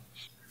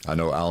 I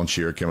know Alan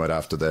Shearer came out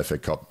after the FA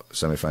Cup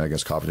semi-final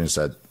against Coventry and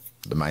said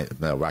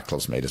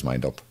Ratcliffe's made his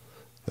mind up.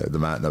 The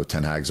man, no,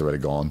 Ten Hag's already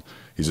gone.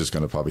 He's just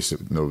going to probably say,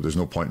 no, there's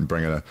no point in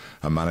bringing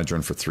a manager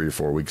in for 3 or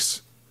 4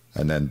 weeks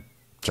and then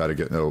try to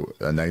get,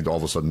 and then all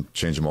of a sudden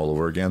change them all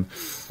over again.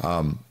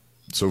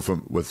 So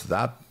with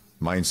that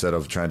mindset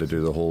of trying to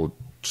do the whole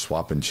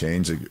swap and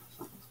change,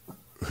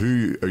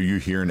 who are you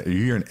hearing? Are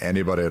you hearing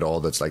anybody at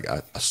all that's like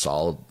a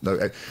solid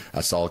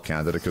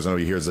candidate? Because I know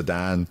you hear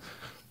Zidane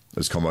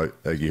has come out.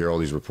 Like you hear all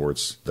these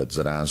reports that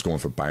Zidane's going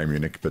for Bayern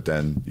Munich, but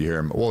then you hear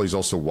him. Well, he's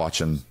also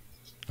watching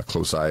a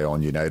close eye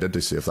on United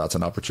to see if that's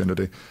an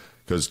opportunity.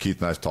 Because Keith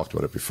and I have talked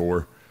about it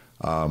before.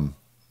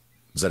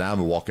 Zidane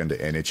will walk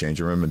into any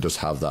changing room and just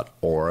have that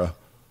aura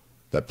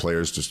that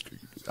players just.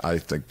 I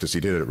think he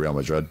did it at Real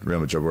Madrid. Real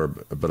Madrid were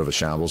a bit of a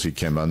shambles. He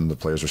came in, the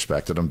players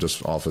respected him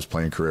just off his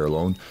playing career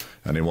alone,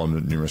 and he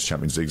won numerous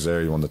Champions Leagues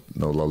there. He won the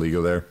La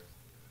Liga there.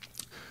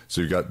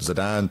 So you got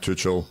Zidane,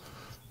 Tuchel,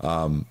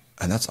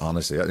 and that's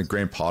honestly, I think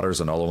Graham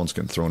Potter's another one's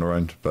getting thrown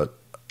around, but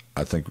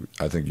I think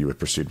you would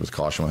proceed with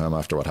caution with him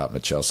after what happened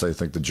at Chelsea. I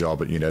think the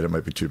job at United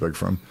might be too big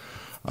for him.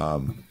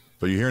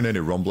 But you're hearing any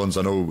rumblings?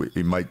 I know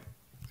he might.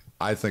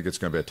 I think it's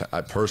going to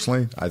be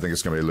personally. I think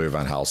it's going to be a Louis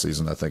van Gaal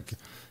season. I think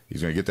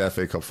he's going to get the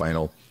FA Cup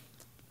final,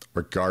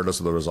 regardless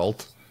of the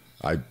result.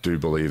 I do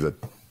believe that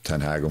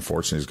Ten Hag,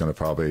 unfortunately, is going to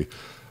probably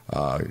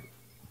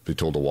be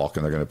told to walk,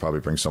 and they're going to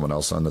probably bring someone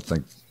else in. I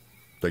think,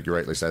 like you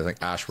rightly said, I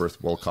think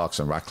Ashworth, Wilcox,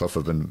 and Ratcliffe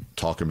have been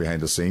talking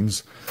behind the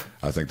scenes.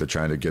 I think they're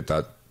trying to get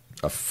a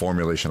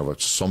formulation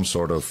of some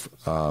sort of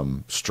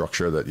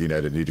structure that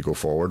United need to go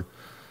forward.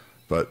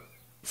 But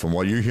from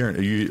what you're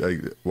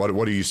hearing, what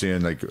are you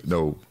seeing?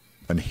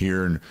 And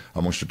hearing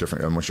amongst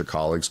your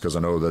colleagues, because I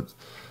know that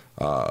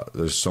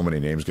there's so many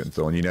names getting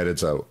thrown.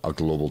 United's a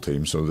global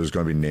team, so there's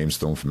going to be names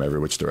thrown from every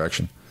which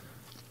direction.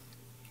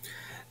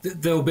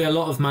 There'll be a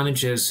lot of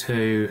managers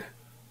who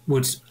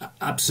would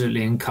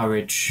absolutely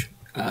encourage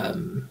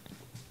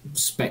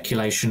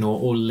speculation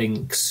or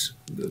links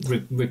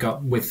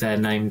with their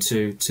name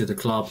to the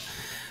club.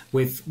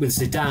 With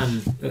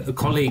Zidane, a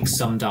colleague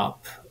summed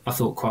up, I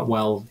thought, quite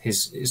well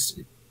his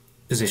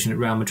position at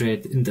Real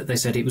Madrid, in that they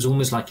said it was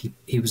almost like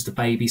he was the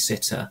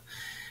babysitter,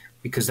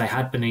 because they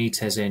had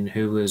Benitez in,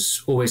 who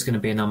was always going to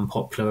be an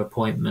unpopular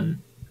appointment.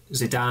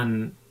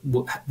 Zidane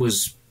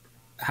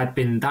had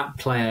been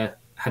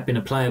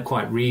a player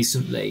quite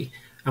recently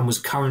and was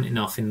current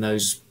enough in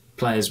those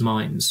players'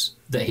 minds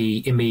that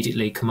he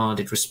immediately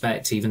commanded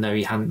respect, even though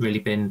he hadn't really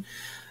been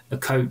a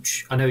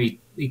coach. I know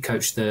he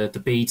coached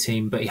the B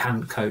team, but he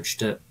hadn't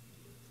coached at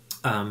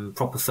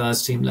proper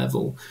first team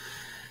level.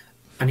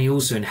 And he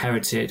also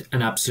inherited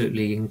an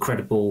absolutely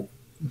incredible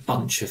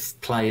bunch of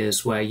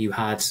players where you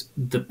had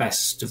the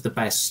best of the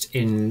best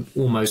in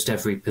almost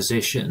every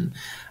position.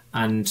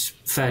 And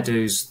fair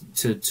dues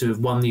to have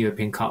won the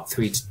European Cup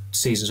 3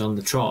 seasons on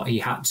the trot. He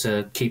had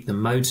to keep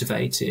them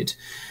motivated.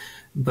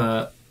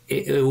 But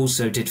it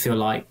also did feel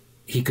like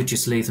he could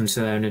just leave them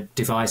to their own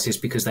devices,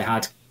 because they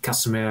had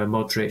Casemiro,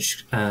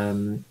 Modric,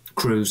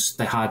 Kroos.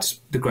 They had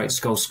the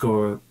greatest goal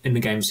scorer in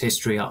the game's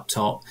history up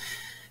top.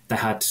 They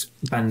had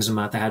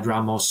Benzema, they had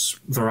Ramos,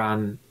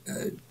 Varane.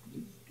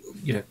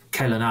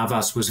 Keylor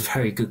Navas was a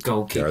very good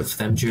goalkeeper for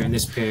them during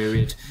this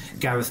period.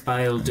 Gareth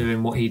Bale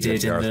doing what he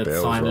did in the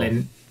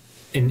final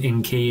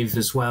in Kiev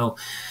as well.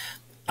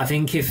 I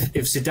think if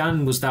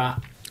Zidane was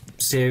that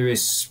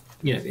serious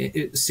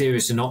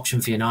an option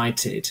for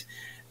United,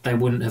 they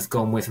wouldn't have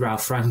gone with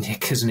Ralf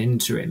Rangnick as an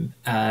interim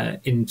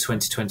in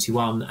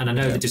 2021. And I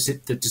know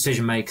the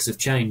decision makers have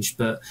changed,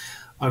 but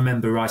I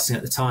remember writing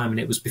at the time, and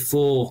it was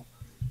before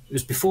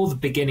the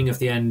beginning of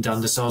the end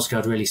under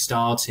Solskjaer really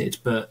started,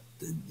 but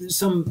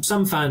some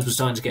fans were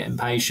starting to get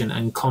impatient,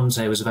 and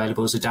Conte was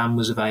available, Zidane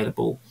was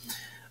available.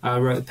 I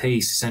wrote a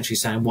piece essentially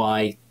saying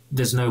why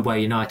there's no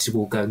way United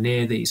will go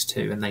near these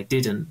two, and they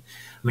didn't.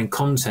 I mean,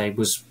 Conte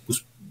was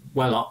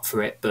well up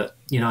for it, but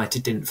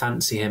United didn't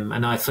fancy him,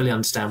 and I fully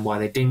understand why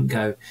they didn't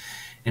go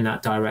in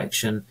that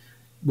direction.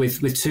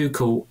 With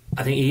Tuchel,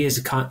 I think he is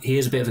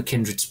a bit of a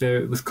kindred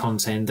spirit with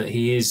Conte, in that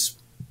he is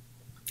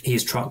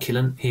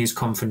truculent, he is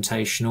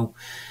confrontational,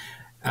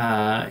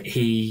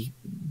 he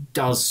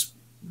does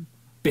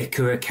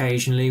bicker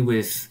occasionally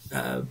with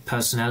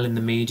personnel in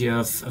the media.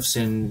 I've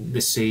seen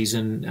this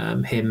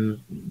season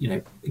him,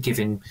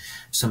 giving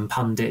some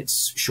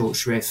pundits short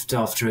shrift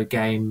after a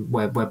game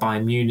where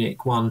Bayern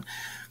Munich won.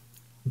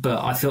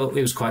 But I thought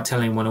it was quite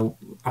telling when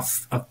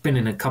I've been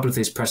in a couple of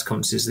these press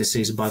conferences this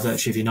season by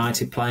virtue of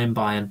United playing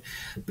Bayern,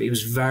 but he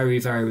was very,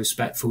 very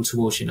respectful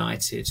towards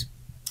United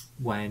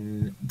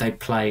when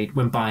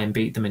Bayern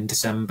beat them in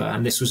December,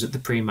 and this was at the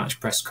pre-match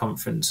press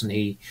conference, and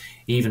he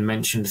even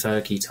mentioned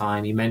Fergie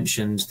time, he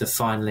mentioned the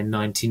final in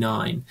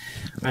 '99,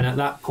 and at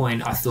that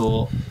point I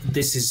thought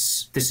this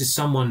is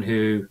someone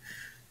who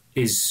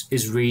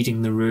is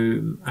reading the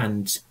room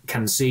and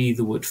can see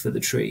the wood for the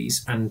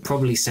trees, and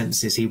probably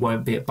senses he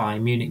won't be at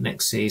Bayern Munich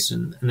next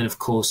season. And then, of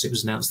course, it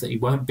was announced that he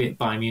won't be at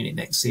Bayern Munich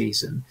next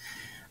season.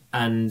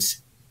 And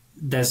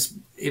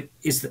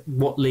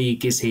what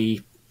league is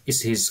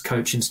his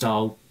coaching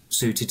style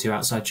suited to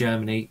outside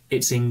Germany?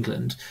 It's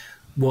England.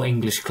 What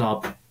English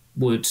club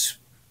would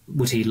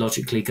he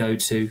logically go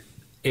to?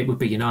 It would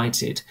be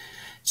United.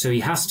 So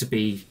he has to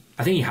be.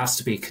 I think he has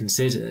to be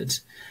considered.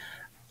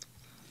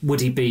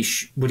 Would he be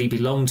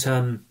long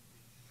term?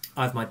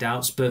 I have my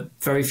doubts, but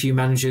very few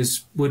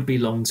managers would be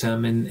long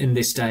term in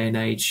this day and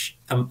age.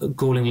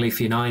 Gallingly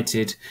for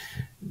United,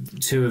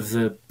 two of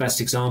the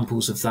best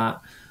examples of that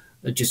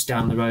are just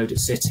down the road at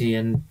City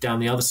and down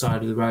the other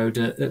side of the road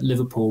at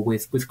Liverpool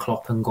with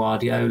Klopp and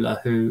Guardiola,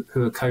 who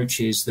are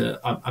coaches that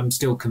I'm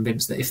still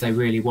convinced that if they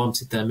really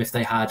wanted them, if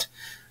they had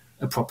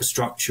a proper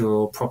structure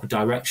or proper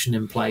direction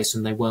in place,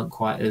 and they weren't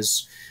quite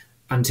as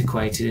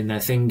antiquated in their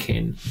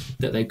thinking,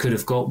 that they could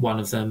have got one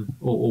of them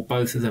or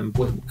both of them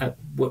at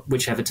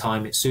whichever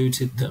time it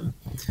suited them.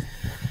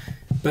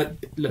 But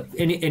look,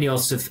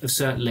 Ineos have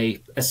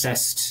certainly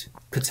assessed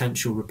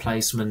potential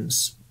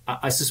replacements.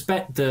 I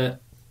suspect that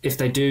if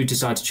they do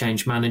decide to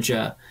change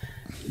manager,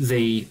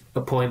 the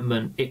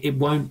appointment, it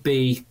won't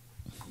be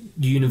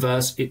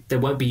there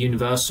won't be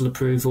universal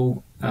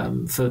approval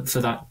for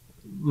that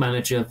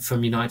manager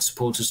from United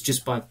supporters,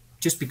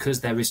 just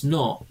because there is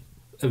not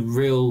a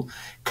real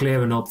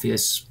clear and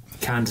obvious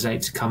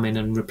candidate to come in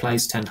and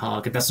replace Ten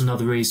Hag. That's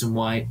another reason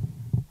why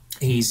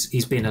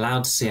he's been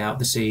allowed to see out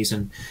the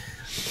season.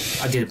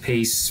 I did a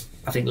piece,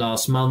 I think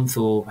last month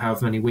or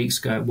however many weeks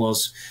ago it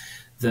was,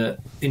 that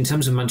in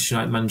terms of Manchester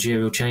United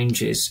managerial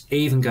changes,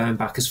 even going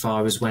back as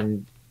far as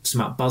when Sir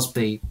Matt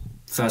Busby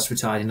first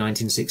retired in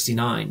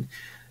 1969,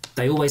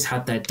 they always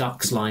had their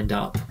ducks lined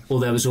up, or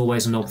there was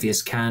always an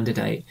obvious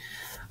candidate.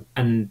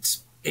 And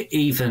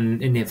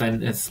even in the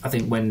event of, I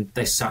think when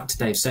they sacked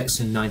Dave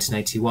Sexton in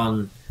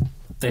 1981,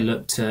 they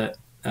looked at,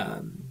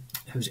 I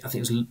think it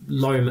was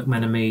Laurie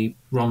McMenemy,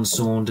 Ron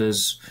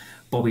Saunders,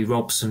 Bobby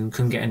Robson,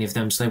 couldn't get any of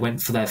them, so they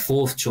went for their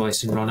fourth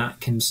choice in Ron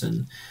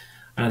Atkinson.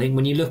 And I think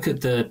when you look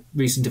at the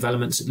recent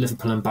developments at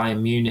Liverpool and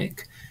Bayern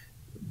Munich,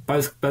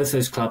 both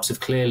those clubs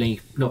have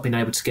clearly not been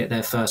able to get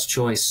their first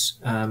choice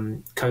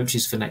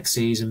coaches for next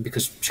season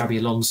because Xabi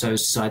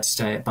Alonso's decided to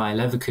stay at Bayer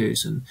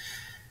Leverkusen.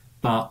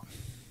 But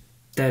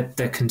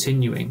they're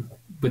continuing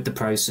with the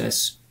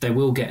process. They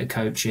will get a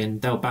coach in.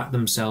 They'll back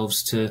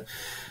themselves to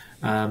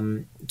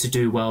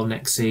do well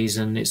next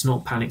season. It's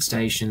not panic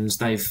stations.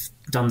 They've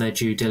done their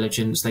due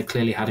diligence. They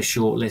clearly had a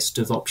short list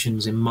of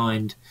options in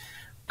mind.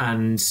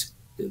 And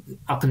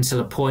up until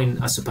a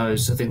point, I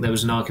suppose, I think there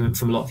was an argument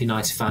from a lot of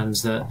United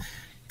fans that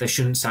they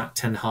shouldn't sack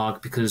Ten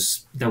Hag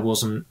because there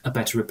wasn't a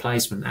better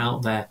replacement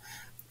out there.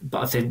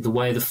 But I think the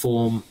way their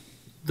form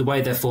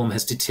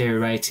has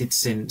deteriorated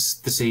since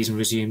the season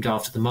resumed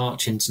after the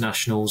March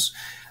internationals,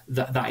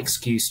 that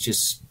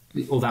excuse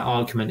that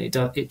argument,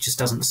 it just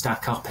doesn't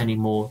stack up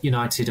anymore.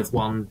 United have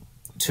won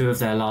 2 of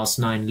their last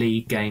 9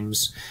 league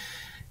games.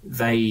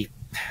 That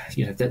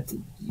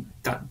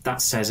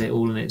says it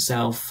all in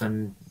itself.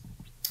 And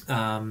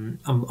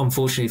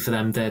unfortunately for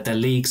them, their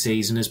league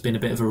season has been a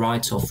bit of a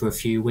write-off for a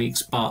few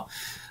weeks, but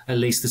at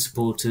least the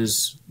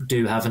supporters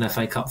do have an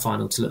FA Cup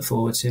final to look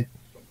forward to.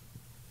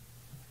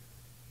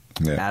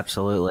 Yeah.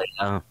 Absolutely.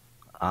 Well,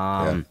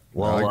 I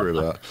agree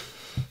with that.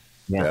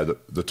 Yeah,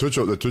 the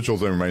Tuchel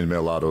thing reminds me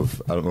a lot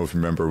of, I don't know if you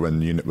remember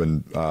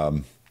when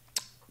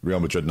Real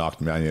Madrid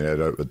knocked Man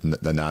United out with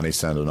the nanny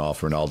sending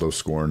off, Ronaldo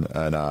scoring,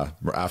 and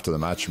after the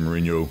match,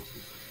 Mourinho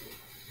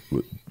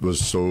was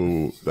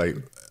so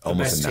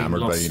almost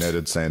enamored by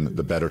United, saying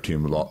the better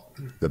team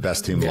the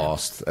best team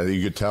lost. And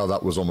you could tell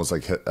that was almost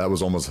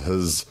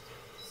his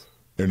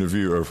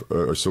interview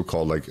or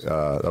so-called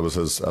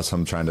that's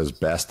him trying his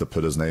best to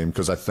put his name,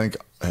 because I think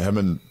him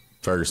and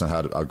Ferguson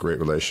had a great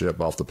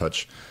relationship off the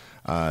pitch,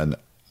 and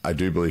I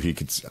do believe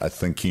I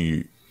think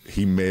he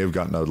may have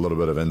gotten a little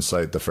bit of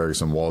insight that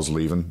Ferguson was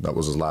leaving. That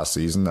was his last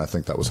season. I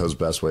think that was his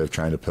best way of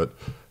trying to put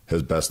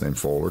his best name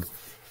forward,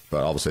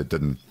 but obviously it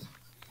didn't.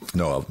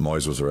 No,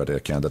 Moyes was already a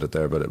candidate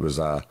there, but it was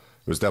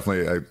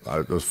definitely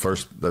it was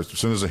first, as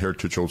soon as I heard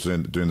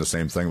Tuchel doing the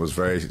same thing, it was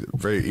very,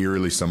 very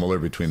eerily similar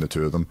between the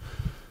two of them.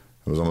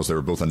 It was almost they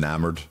were both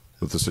enamored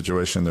with the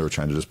situation. They were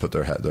trying to just put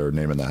their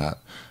name in the hat.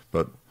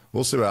 But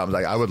we'll see what happens.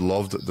 I would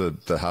love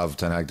to have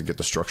Ten Hag to get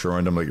the structure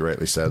around him. Like you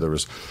rightly said,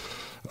 there's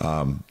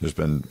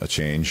been a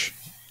change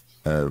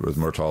with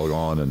Murtaugh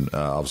gone and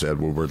obviously Ed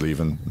Woodward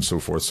leaving and so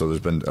forth. So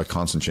there's been a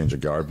constant change of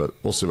guard. But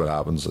we'll see what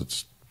happens.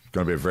 It's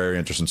going to be a very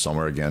interesting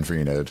summer again for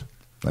United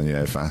and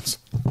United fans.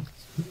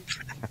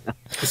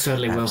 It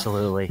certainly will.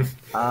 Absolutely.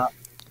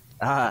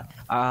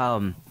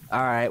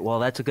 All right, well,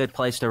 that's a good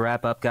place to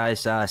wrap up,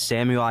 guys.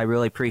 Samuel, I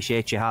really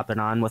appreciate you hopping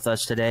on with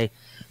us today.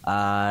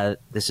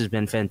 This has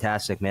been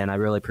fantastic, man. I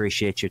really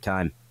appreciate your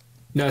time.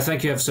 No,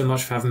 thank you ever so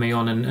much for having me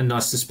on, and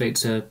nice to speak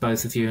to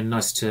both of you, and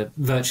nice to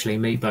virtually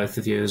meet both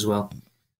of you as well.